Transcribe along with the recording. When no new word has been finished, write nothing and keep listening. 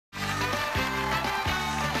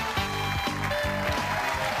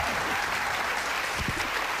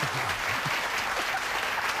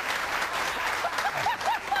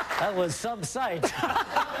That was some sight.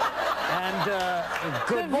 And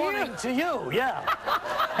good morning to you, yeah.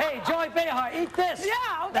 Hey, Joy Behar, eat this.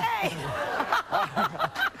 Yeah, okay.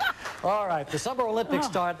 All right, the Summer Olympics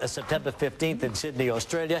start September 15th in Sydney,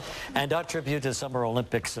 Australia. And our tribute to Summer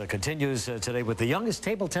Olympics continues today with the youngest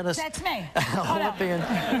table tennis That's me. Olympian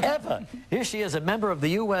ever. Here she is, a member of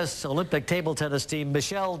the U.S. Olympic table tennis team,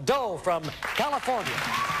 Michelle Doe from California.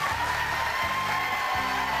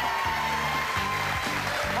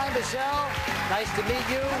 Hi, Michelle. Nice to meet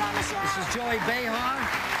you. Hello, Michelle. This is Joy Behar.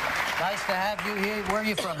 Nice to have you here. Where are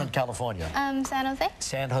you from in California? San Jose.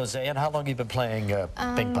 San Jose. And how long have you been playing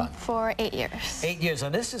ping pong? For 8 years. 8 years.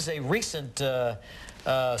 And this is a recent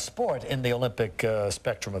sport in the Olympic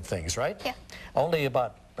spectrum of things, right? Yeah. Only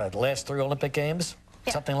about the last 3 Olympic Games?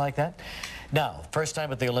 Yeah. Something like that? Now, first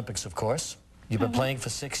time at the Olympics, of course. You've been playing for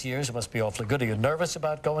 6 years. It must be awfully good. Are you nervous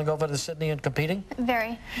about going over to Sydney and competing?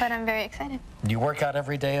 Very, but I'm very excited. You work out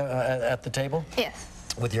every day at the table? Yes.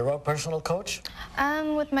 With your own personal coach?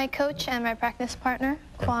 With my coach and my practice partner,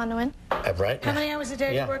 Kwan Nguyen. Right. How many hours a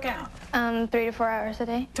day do you work out? 3 to 4 hours a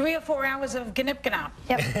day. 3 or 4 hours of ganip-ganap.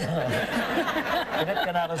 Yep.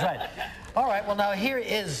 Ganip-ganap is right. All right, well, now here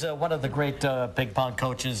is one of the great ping pong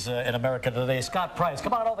coaches in America today, Scott Preiss.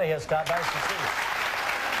 Come on over here, Scott. Nice to see you.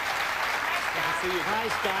 See you. Hi,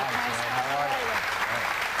 Scott. How are you?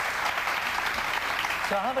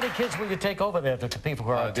 So how many kids will you take over there to compete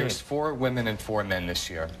for our team? There's 4 women and 4 men this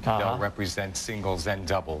year. They'll represent singles and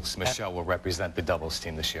doubles. Michelle will represent the doubles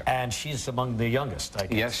team this year. And she's among the youngest, I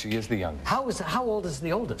guess. Yes, she is the youngest. How old is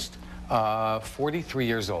the oldest? 43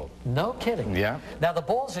 years old. No kidding. Yeah. Now, the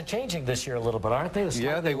balls are changing this year a little bit, aren't they?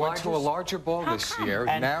 Yeah, they went to a larger ball this year.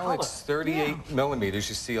 And now color. it's 38 millimeters.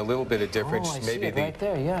 You see a little bit of difference. Oh, I maybe see it right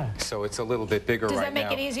there, yeah. So it's a little bit bigger Does right that make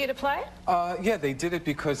now. it easier to play? Yeah, they did it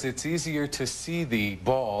because it's easier to see the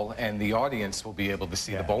ball, and the audience will be able to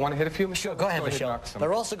see the ball. Want to hit a few, Michelle? Sure, go ahead, Michelle. knock some.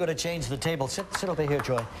 They're also going to change the table. Sit over here,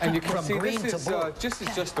 Joy. And you can From see green this is to blue.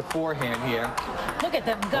 just a forehand here. Look at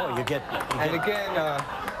them go. Oh, you get And again,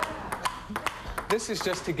 this is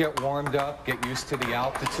just to get warmed up, get used to the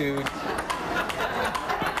altitude.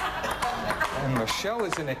 And Michelle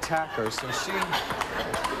is an attacker, so she...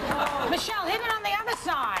 Michelle, hit it on the other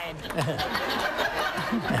side.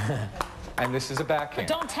 And this is a backhand.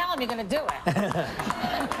 Don't tell him you're going to do it.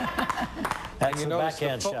 And you notice the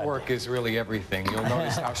backhand shot. footwork is really everything. You'll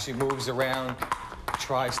notice how she moves around,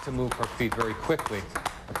 tries to move her feet very quickly.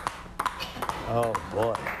 Oh,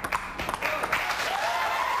 boy.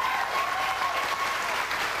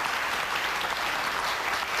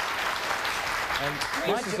 And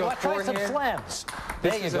this is a Try some forehand. slams.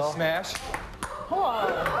 This There you is go. a smash. Whoa.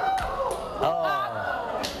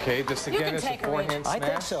 Okay, this You again can is a take a forehand I smash.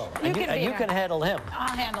 think so. You And can and beat you him. can handle him.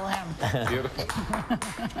 I'll handle him. Beautiful.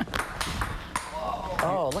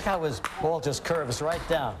 Oh, look how his ball just curves right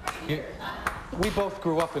down. We both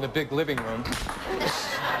grew up in a big living room.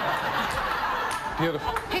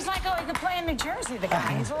 Beautiful. He's like, oh, he can play in New Jersey, the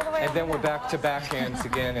guy. He's all the way And over then we're there. back to backhands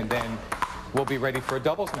again, and then we'll be ready for a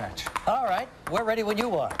doubles match. All right, we're ready when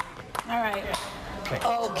you are. All right. Okay. Now,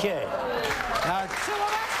 2 of us?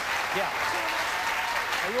 yeah.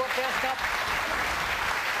 Are you up there, Scott?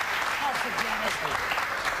 Oh, forget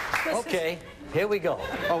it. Okay, here we go.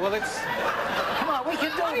 Oh, well, let's... Come on, we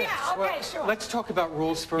can do Oh, this. yeah, okay, sure. Let's talk about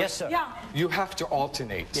rules first. Yes, sir. Yeah. You have to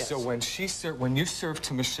alternate. Yes. So when you serve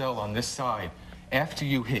to Michelle on this side, after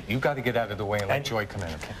you hit, you got to get out of the way and let Joy come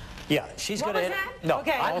in, okay? Yeah, she's What going to was hit. that? No,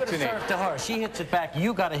 Okay. I'm going to Alternate. serve to her. She hits it back.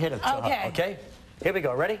 You got to hit it to Okay. her. Okay. Here we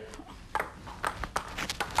go. Ready?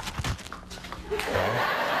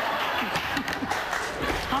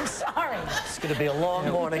 I'm sorry. It's going to be a long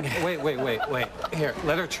morning. Wait. Here,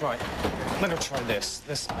 let her try. Let her try this.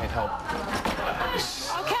 This might help. Okay, now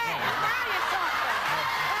you're talking.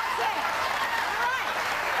 That's it. All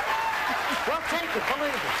right. Well, take it.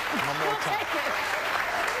 Believe it. One more We'll time. take it.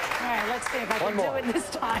 All right, let's see if I One can more. do it this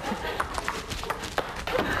time.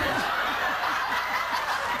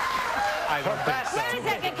 I don't think so. Wait a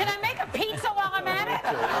second. Can I make a pizza while I'm at it?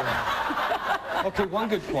 Okay, one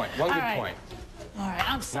good point. One good right. point. All right,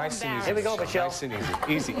 I'm so Nice and embarrassed. easy. Here we go, Michelle. Nice and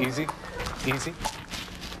easy. Easy.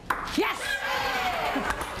 Yes!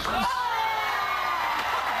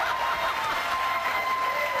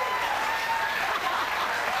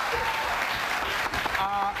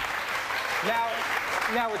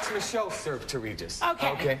 Now it's Michelle's serve to Regis.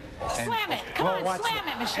 Okay. Slam it. Come on, watch slam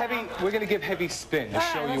it, Michelle. Heavy. We're gonna give heavy spin to All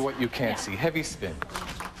right, show you let's- what you can't yeah. see. Heavy spin.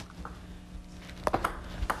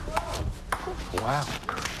 Wow.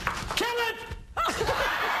 Kill it!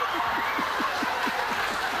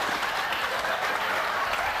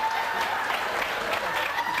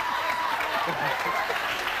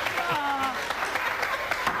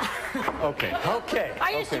 Okay. Okay.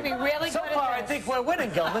 I used to be really So good far, at I this. think we're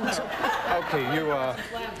winning, Gilman. Okay, you,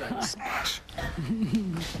 smash.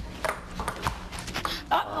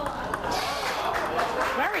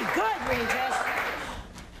 Very good, Regis.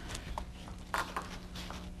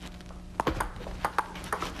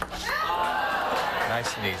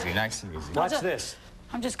 Nice and easy, nice and easy. Watch this.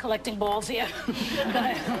 I'm just collecting balls here.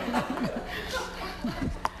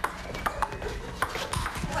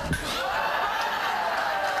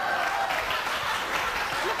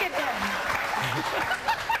 Look at him.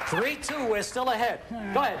 3-2, we're still ahead.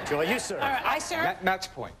 Go ahead, Joy, you serve. All right, I serve.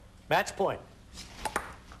 Match point. Match point.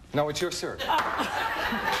 No, it's your serve.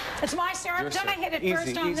 It's my serve. Your Don't I serve. hit it Easy,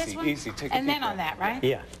 first on this easy, one? easy. Take a and deep then on breath. that, right?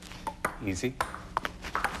 Yeah. Easy.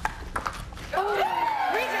 Oh,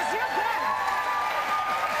 Regis, you're good.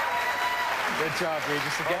 Good job,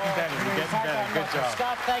 Regis. You're getting better. You're getting better. Good job.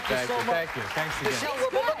 Scott, thank you so much. Thank you. Thanks again. Michelle,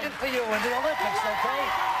 we'll be looking for you in the Olympics, okay?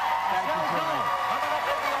 Thank you, Johnny.